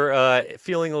if you're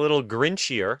feeling a little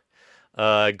Grinchier,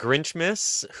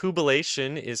 Grinchmas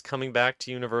Jubilation is coming back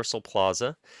to Universal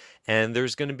Plaza, And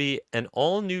there's going to be an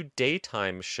all-new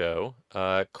daytime show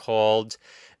called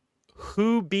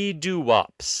Who Be Doo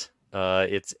Wops.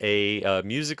 It's a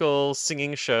musical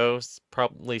singing show.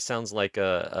 Probably sounds like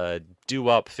a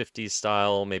doo-wop 50s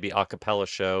style, maybe a cappella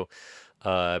show,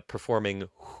 performing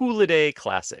holiday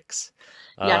classics.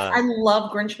 Yes, I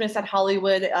love Grinchmas at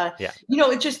Hollywood. Yeah.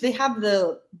 They have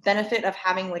the benefit of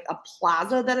having like a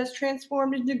plaza that is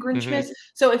transformed into Grinchmas. Mhm.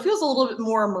 So it feels a little bit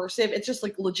more immersive. It's just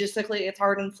like logistically, it's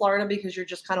hard in Florida because you're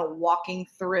just kind of walking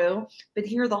through. But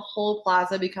here, the whole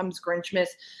plaza becomes Grinchmas.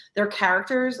 Their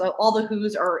characters, all the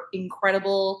Who's are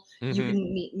incredible. You Mhm.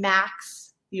 can meet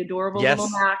Max, the adorable Yes.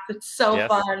 little Max. It's so Yes.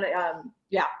 fun.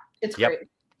 Yeah, it's Yep.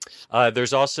 great.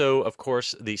 There's also, of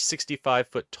course, the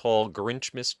 65-foot tall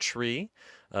Grinchmas tree.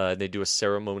 They do a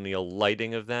ceremonial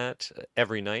lighting of that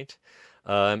every night.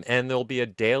 And there'll be a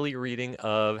daily reading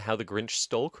of How the Grinch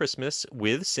Stole Christmas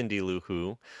with Cindy Lou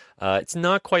Who. It's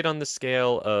not quite on the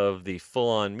scale of the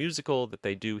full-on musical that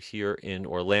they do here in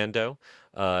Orlando,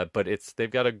 but they've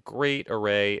got a great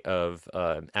array of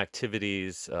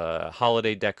activities,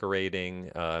 holiday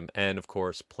decorating, and of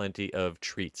course, plenty of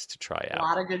treats to try A out.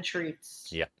 lot of good treats.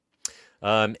 Yeah.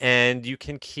 And you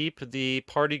can keep the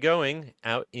party going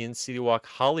out in City Walk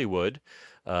Hollywood.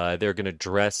 They're going to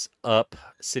dress up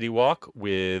City Walk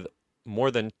with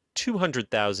more than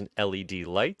 200,000 LED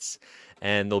lights,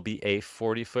 and there'll be a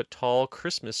 40-foot tall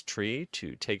Christmas tree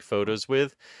to take photos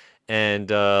with,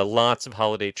 and lots of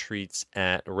holiday treats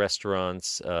at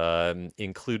restaurants,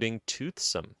 including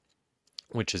Toothsome,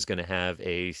 which is going to have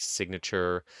a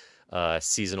signature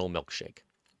seasonal milkshake.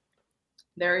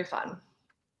 Very fun.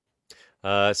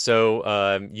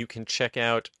 So you can check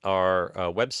out our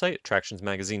website,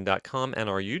 attractionsmagazine.com, and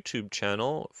our YouTube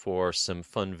channel for some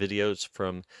fun videos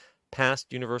from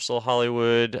past Universal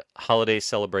Hollywood holiday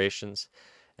celebrations.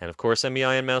 And of course,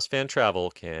 MEI and Mouse Fan Travel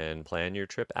can plan your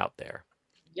trip out there.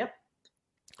 Yep.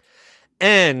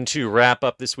 And to wrap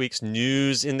up this week's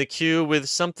news in the queue with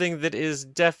something that is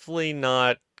definitely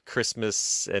not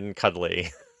Christmas and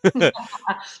cuddly.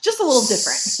 Just a little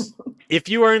different. If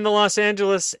you are in the Los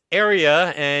Angeles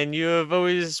area and you have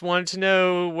always wanted to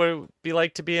know what it would be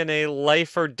like to be in a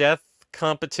life or death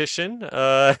competition,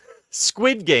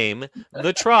 Squid Game,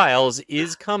 The Trials,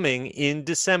 is coming in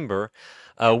December.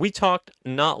 We talked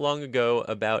not long ago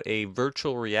about a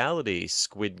virtual reality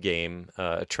Squid Game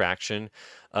attraction,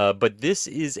 but this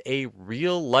is a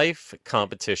real life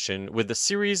competition with a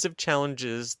series of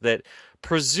challenges that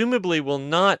presumably will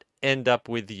not end up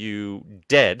with you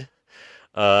dead.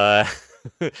 Not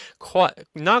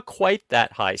quite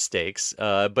that high stakes,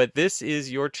 but this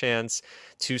is your chance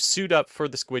to suit up for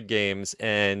the Squid Games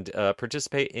and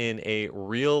participate in a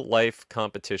real life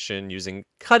competition using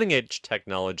cutting edge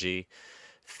technology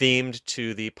themed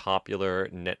to the popular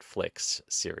Netflix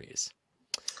series.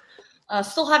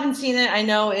 Still haven't seen it. I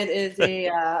know it is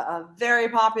a very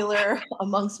popular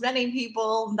amongst many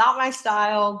people. Not my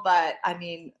style, but I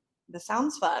mean, this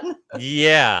sounds fun.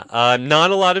 Yeah,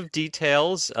 not a lot of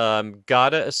details.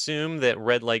 Gotta assume that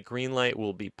red light, green light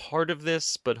will be part of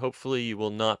this, but hopefully you will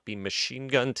not be machine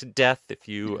gunned to death if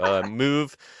you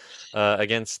move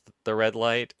against the red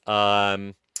light.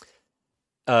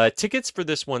 Tickets for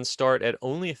this one start at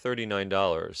only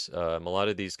 $39. A lot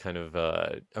of these kind of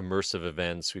immersive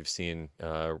events we've seen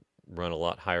run a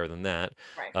lot higher than that.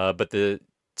 Right. But the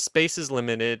space is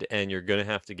limited, and you're going to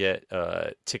have to get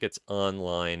tickets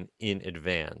online in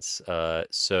advance.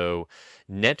 So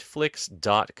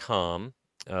Netflix.com,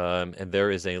 and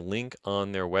there is a link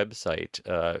on their website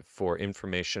for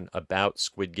information about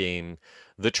Squid Game,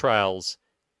 The Trials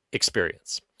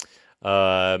experience.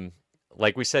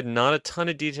 Like we said, not a ton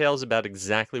of details about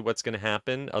exactly what's going to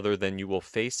happen, other than you will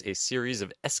face a series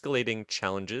of escalating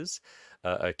challenges,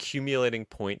 accumulating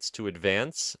points to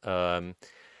advance.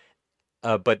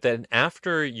 But then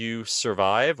after you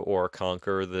survive or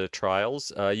conquer the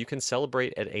trials, you can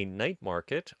celebrate at a night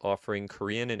market offering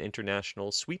Korean and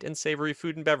international sweet and savory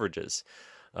food and beverages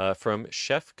from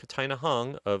Chef Katina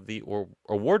Hong of the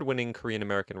award-winning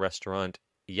Korean-American restaurant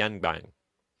Yangbang.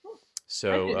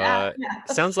 So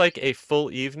sounds like a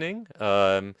full evening.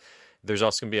 There's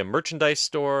also going to be a merchandise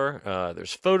store.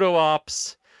 There's photo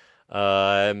ops.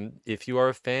 If you are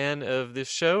a fan of this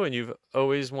show and you've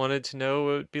always wanted to know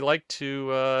what it would be like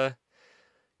to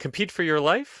compete for your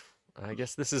life, I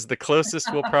guess this is the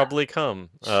closest we'll probably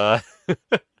come.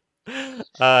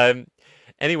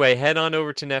 Anyway, head on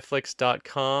over to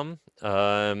Netflix.com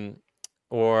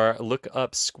or look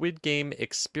up Squid Game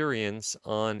Experience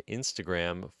on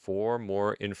Instagram for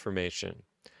more information.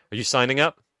 Are you signing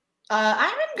up?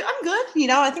 I'm good.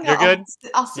 I think You're good?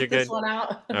 I'll sit You're this good? one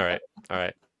out. All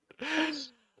right.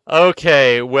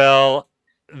 Okay, well,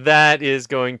 that is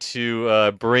going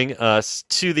to bring us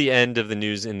to the end of the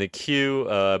news in the queue.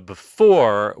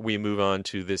 Before we move on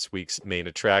to this week's main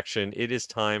attraction, it is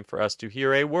time for us to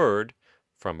hear a word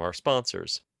from our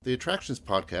sponsors. The Attractions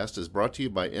Podcast is brought to you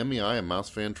by MEI and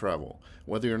Mouse Fan Travel.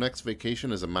 Whether your next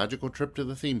vacation is a magical trip to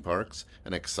the theme parks,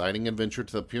 an exciting adventure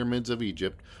to the pyramids of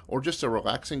Egypt, or just a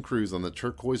relaxing cruise on the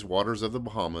turquoise waters of the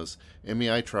Bahamas,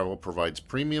 MEI Travel provides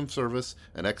premium service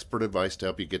and expert advice to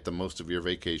help you get the most of your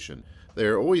vacation. They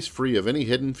are always free of any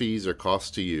hidden fees or costs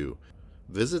to you.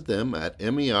 Visit them at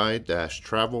mei-travel.com.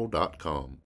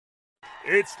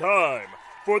 It's time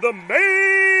for the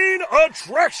main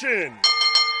attraction!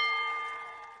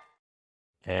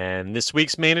 And this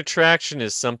week's main attraction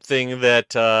is something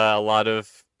that a lot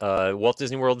of Walt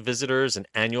Disney World visitors and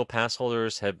annual pass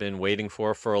holders have been waiting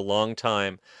for a long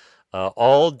time.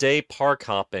 All-day park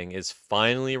hopping is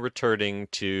finally returning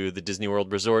to the Disney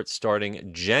World Resort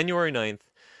starting January 9th,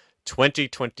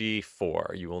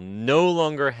 2024. You will no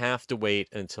longer have to wait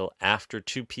until after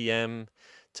 2 p.m.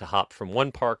 to hop from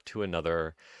one park to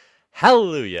another.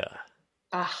 Hallelujah!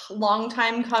 Long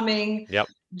time coming. Yep.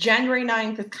 January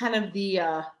 9th is kind of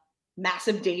the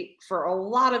massive date for a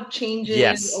lot of changes.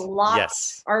 Yes.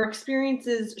 Yes. Our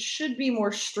experiences should be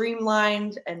more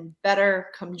streamlined and better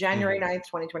come January 9th,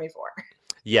 2024.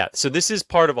 Yeah, so this is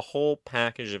part of a whole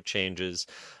package of changes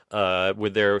where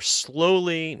they're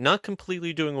slowly, not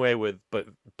completely doing away with, but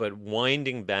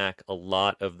winding back a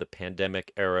lot of the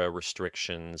pandemic era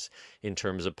restrictions in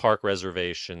terms of park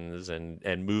reservations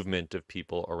and movement of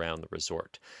people around the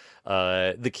resort.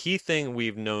 The key thing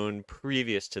we've known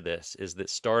previous to this is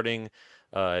that starting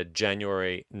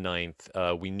January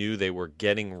 9th, we knew they were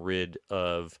getting rid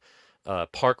of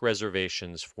park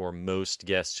reservations for most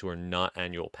guests who are not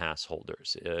annual pass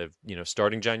holders.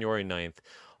 Starting January 9th,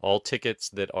 all tickets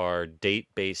that are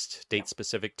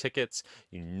date-specific tickets,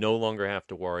 you no longer have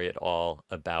to worry at all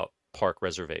about park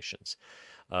reservations.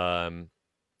 And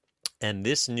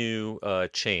this new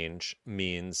change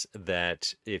means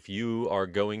that if you are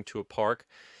going to a park,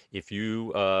 if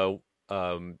you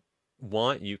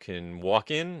want, you can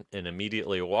walk in and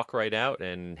immediately walk right out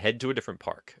and head to a different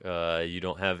park. You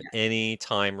don't have any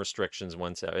time restrictions.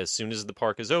 As soon as the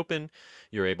park is open,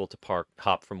 you're able to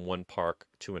hop from one park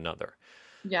to another.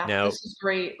 Yeah, Now, this is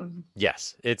great.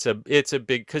 yes, it's a big,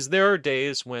 because there are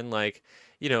days when, like,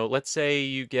 let's say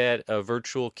you get a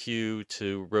virtual queue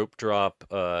to rope drop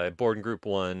board in group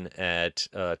 1 at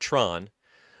Tron,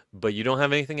 but you don't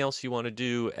have anything else you want to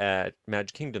do at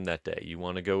Magic Kingdom that day. You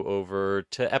want to go over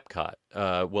to Epcot.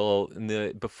 Well,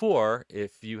 before,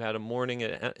 if you had a morning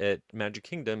at Magic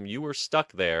Kingdom, you were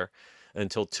stuck there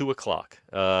until 2 o'clock.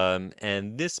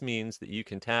 And this means that you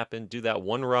can tap and do that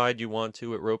one ride you want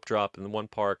to at rope drop in the one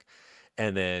park,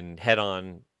 and then head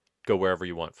on, go wherever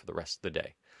you want for the rest of the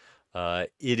day.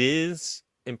 It is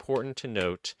important to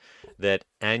note that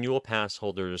annual pass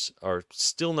holders are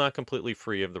still not completely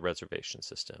free of the reservation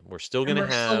system. We're still going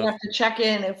to still have to check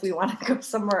in if we want to go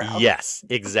somewhere else. Yes,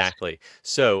 exactly.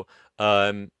 So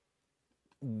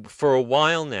for a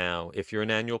while now, if you're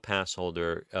an annual pass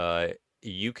holder,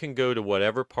 you can go to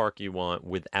whatever park you want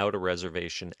without a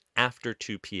reservation after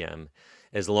 2 p.m.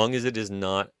 as long as it is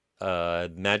not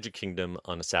Magic Kingdom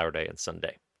on a Saturday and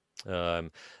Sunday.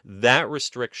 That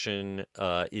restriction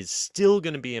is still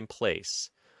going to be in place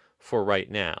for right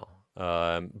now.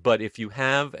 But if you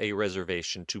have a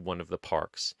reservation to one of the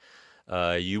parks,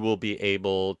 you will be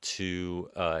able to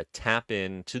tap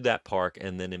in to that park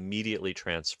and then immediately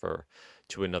transfer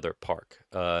to another park.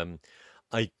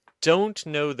 I don't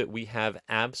know that we have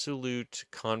absolute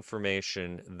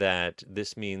confirmation that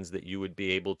this means that you would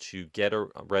be able to get a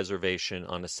reservation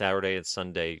on a Saturday and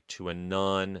Sunday to a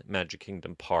non-Magic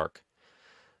Kingdom park,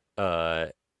 go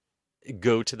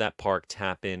to that park,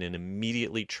 tap in, and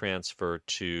immediately transfer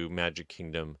to Magic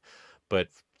Kingdom. But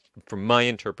from my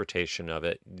interpretation of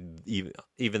it,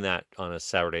 even that on a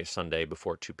Saturday, Sunday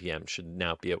before 2 p.m. should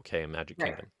now be okay in Magic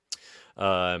Kingdom.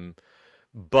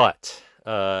 But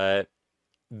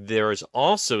there is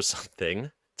also something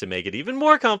to make it even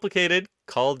more complicated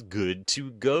called Good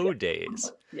to Go days.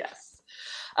 Yes.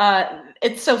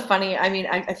 It's so funny. I mean,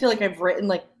 I feel like I've written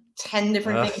like 10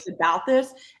 different things about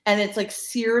this, and it's like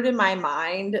seared in my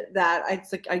mind that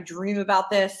it's like I dream about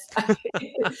this.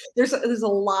 There's a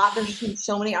lot. There's just been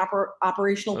so many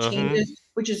operational changes,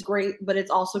 which is great, but it's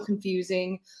also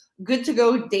confusing. Good to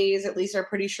Go days, at least, are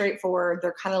pretty straightforward.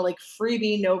 They're kind of like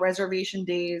freebie, no reservation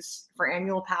days for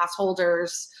annual pass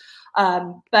holders.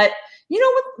 But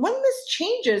when this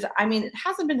changes, I mean, it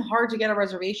hasn't been hard to get a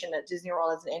reservation at Disney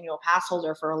World as an annual pass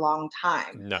holder for a long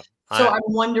time. No. So I'm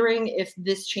wondering if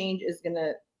this change is going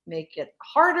to make it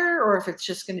harder, or if it's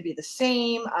just going to be the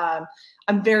same.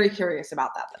 I'm very curious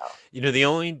about that, though. You know, the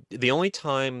only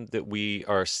time that we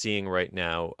are seeing right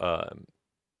now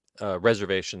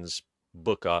reservations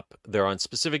book up, they're on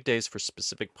specific days for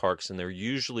specific parks, and they're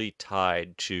usually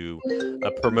tied to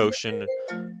a promotion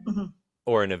Mhm.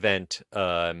 or an event.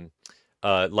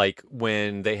 Like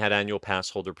when they had annual pass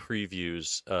holder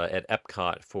previews at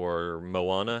Epcot for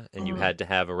Moana, and you Mhm. had to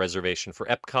have a reservation for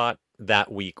Epcot.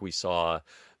 That week we saw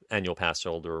annual pass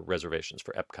holder reservations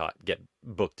for Epcot get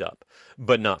booked up,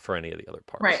 but not for any of the other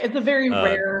Right. parks. It's a very Uh,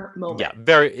 rare yeah, moment.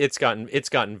 it's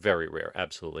gotten very rare,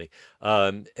 absolutely.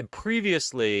 And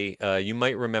previously, you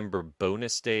might remember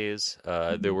bonus days.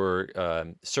 There Mhm.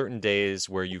 were certain days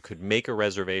where you could make a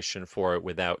reservation for it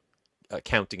without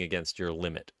counting against your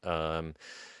limit.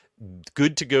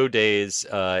 Good to go days.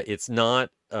 It's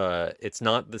not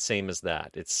the same as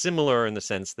that. It's similar in the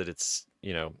sense that it's,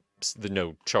 you know, the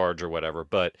no charge or whatever,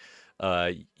 but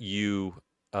you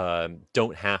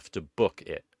don't have to book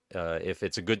it. If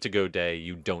it's a good to go day,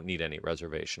 you don't need any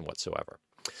reservation whatsoever.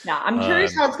 Yeah, I'm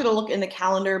curious how it's going to look in the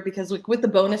calendar, because like with the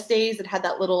bonus days, it had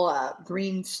that little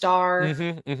green star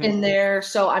in there.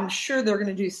 So I'm sure they're going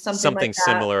to do something like Something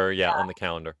that, similar, yeah, on the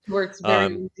calendar. where it's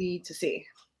very Um, easy to see.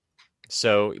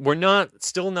 so we're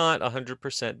still not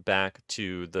 100% back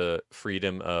to the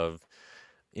freedom of,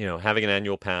 you know, having an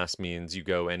annual pass means you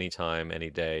go anytime, any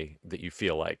day that you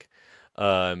feel like.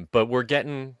 But we're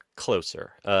getting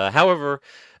closer. However,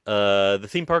 the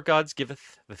theme park gods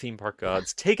giveth, the theme park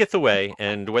gods taketh away,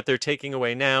 and what they're taking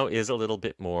away now is a little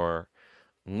bit more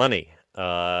money.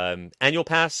 Annual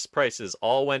pass prices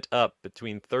all went up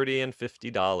between $30 and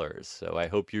 $50, so I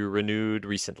hope you renewed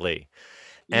recently.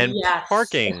 And Yes.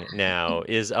 parking now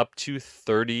is up to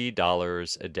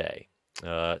 $30 a day.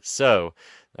 So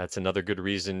that's another good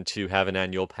reason to have an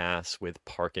annual pass with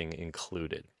parking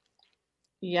included.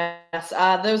 Yes,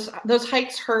 those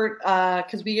hikes hurt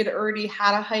because we had already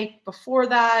had a hike before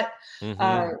that.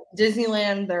 Hmm.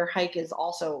 Disneyland, their hike is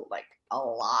also like a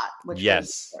lot,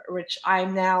 Yes. which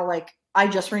I'm now like, I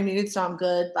just renewed, so I'm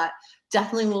good, but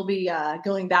definitely will be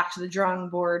going back to the drawing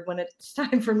board when it's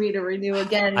time for me to renew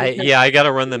again. Because I got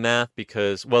to run the math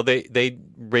because, well, they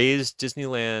raised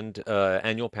Disneyland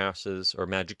annual passes or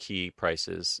Magic Key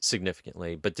prices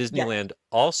significantly, but yes, Disneyland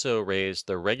also raised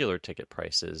their regular ticket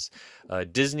prices.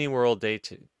 Disney World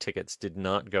tickets did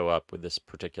not go up with this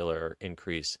particular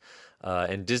increase.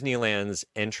 And Disneyland's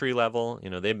entry level, you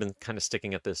know, they've been kind of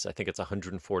sticking at this. I think it's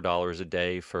 $104 a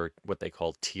day for what they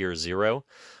call Tier Zero.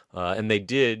 And they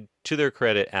did, to their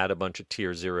credit, add a bunch of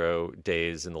Tier Zero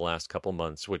days in the last couple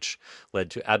months, which led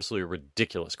to absolutely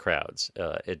ridiculous crowds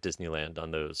at Disneyland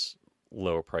on those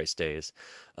lower price days.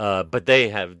 But they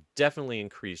have definitely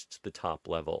increased the top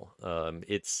level.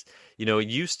 It's, you know, it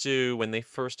used to, when they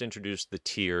first introduced the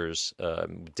tiers,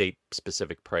 date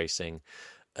specific pricing,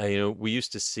 you know, we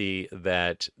used to see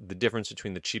that the difference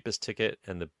between the cheapest ticket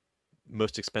and the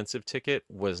most expensive ticket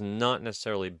was not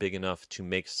necessarily big enough to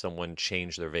make someone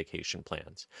change their vacation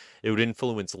plans. It would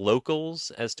influence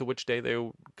locals as to which day they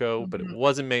would go, but it mhm,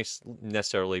 wasn't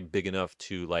necessarily big enough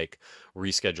to like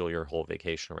reschedule your whole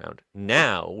vacation around.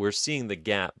 Now we're seeing the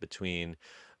gap between,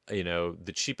 you know,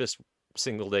 the cheapest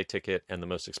single day ticket and the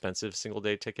most expensive single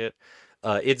day ticket.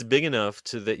 It's big enough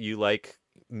to that you like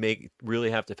really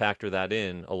have to factor that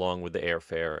in along with the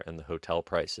airfare and the hotel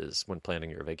prices when planning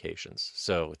your vacations.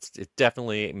 So it's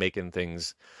definitely making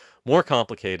things more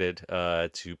complicated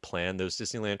to plan those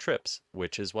Disneyland trips,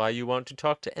 which is why you want to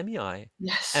talk to MEI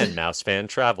yes, and Mouse Fan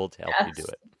Travel to help you do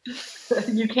it. yes.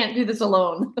 You can't do this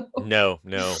alone. No,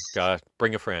 God,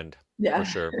 bring a friend for Yeah.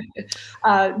 sure.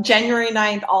 January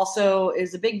 9th also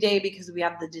is a big day because we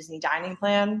have the Disney dining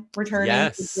plan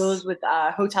returning. It Yes. goes with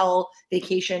hotel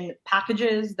vacation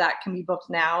packages that can be booked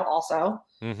now also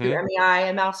through Mm-hmm. MEI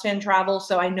and Mouse Fan Travel.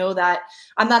 So I know that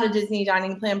I'm not a Disney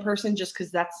dining plan person just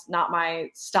because that's not my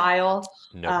style.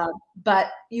 Nope. Uh, but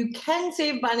you can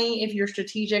save money if you're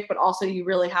strategic, but also you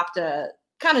really have to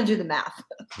kind of do the math.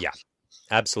 Yeah.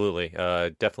 Absolutely.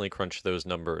 Definitely crunch those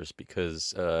numbers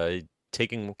because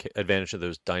taking advantage of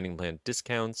those dining plan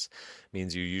discounts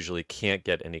means you usually can't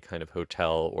get any kind of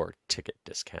hotel or ticket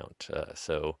discount.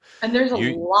 So And there's a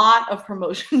you, lot of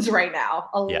promotions right now,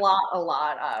 yeah, a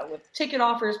lot with ticket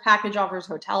offers, package offers,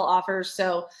 hotel offers.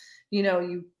 So,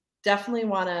 you definitely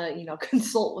want to,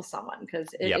 consult with someone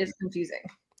because it yep, is confusing.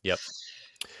 yep.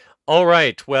 All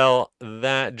right. Well,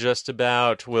 that just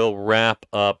about will wrap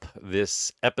up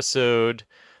this episode.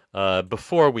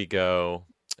 Before we go,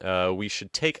 we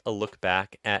should take a look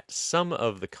back at some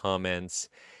of the comments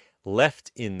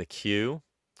left in the queue.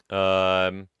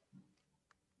 Um,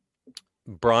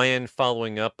 Brian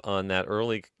following up on that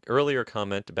earlier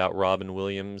comment about Robin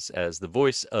Williams as the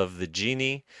voice of the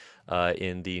genie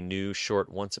in the new short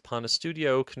Once Upon a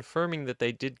Studio, confirming that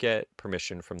they did get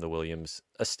permission from the Williams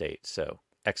estate. So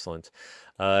excellent.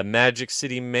 Magic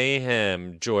City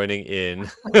Mayhem joining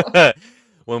in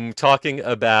when talking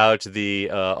about the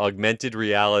augmented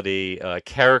reality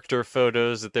character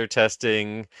photos that they're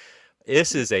testing.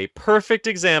 This is a perfect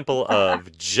example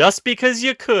of just because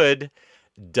you could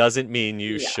doesn't mean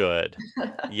you should.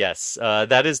 Yes,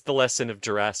 that is the lesson of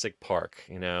Jurassic Park.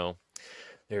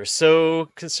 They're so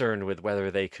concerned with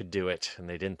whether they could do it, and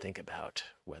they didn't think about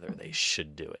whether they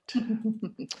should do it.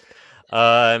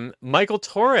 Michael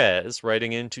Torres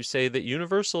writing in to say that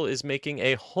Universal is making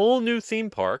a whole new theme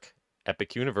park,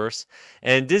 Epic Universe,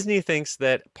 and Disney thinks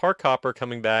that Park Hopper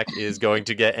coming back is going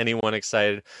to get anyone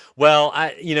excited. Well,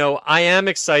 I am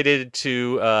excited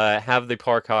to have the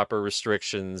Park Hopper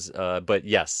restrictions, but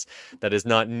yes, that is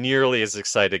not nearly as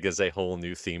exciting as a whole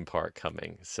new theme park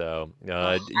coming. So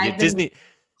Disney's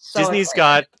excited.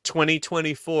 got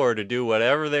 2024 to do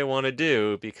whatever they want to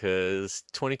do, because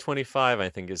 2025 I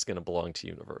think is going to belong to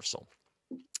Universal.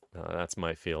 That's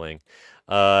my feeling.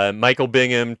 Michael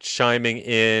Bingham chiming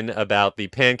in about the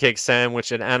pancake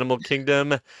sandwich at Animal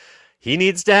Kingdom. He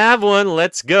needs to have one.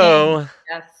 Let's go.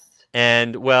 Yes.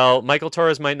 And, well, Michael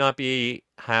Torres might not be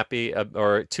happy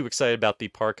or too excited about the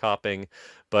park hopping,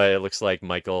 but it looks like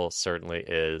Michael certainly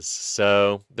is.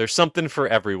 So there's something for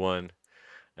everyone.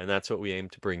 And that's what we aim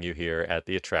to bring you here at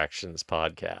the Attractions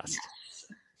Podcast.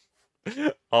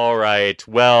 Yes. All right.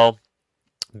 Well,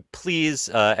 please,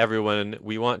 everyone,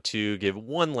 we want to give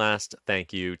one last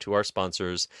thank you to our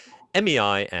sponsors,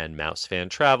 MEI and Mouse Fan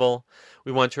Travel.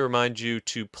 We want to remind you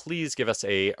to please give us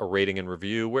a rating and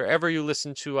review wherever you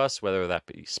listen to us, whether that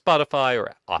be Spotify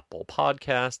or Apple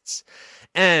Podcasts.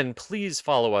 And please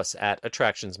follow us at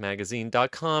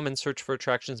attractionsmagazine.com and search for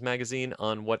Attractions Magazine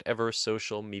on whatever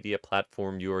social media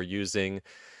platform you are using.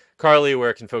 Carly,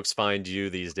 where can folks find you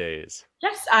these days?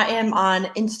 Yes, I am on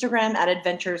Instagram at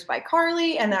Adventures by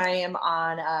Carly, and I am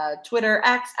on Twitter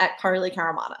X at Carly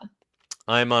Caramana.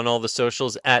 I'm on all the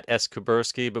socials at S.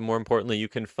 Kuberski, but more importantly, you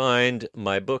can find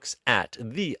my books at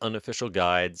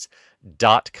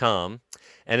theunofficialguides.com.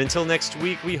 And until next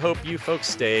week, we hope you folks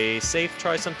stay safe,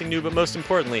 try something new, but most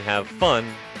importantly, have fun.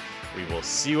 We will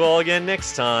see you all again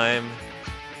next time.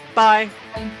 Bye.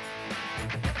 Bye.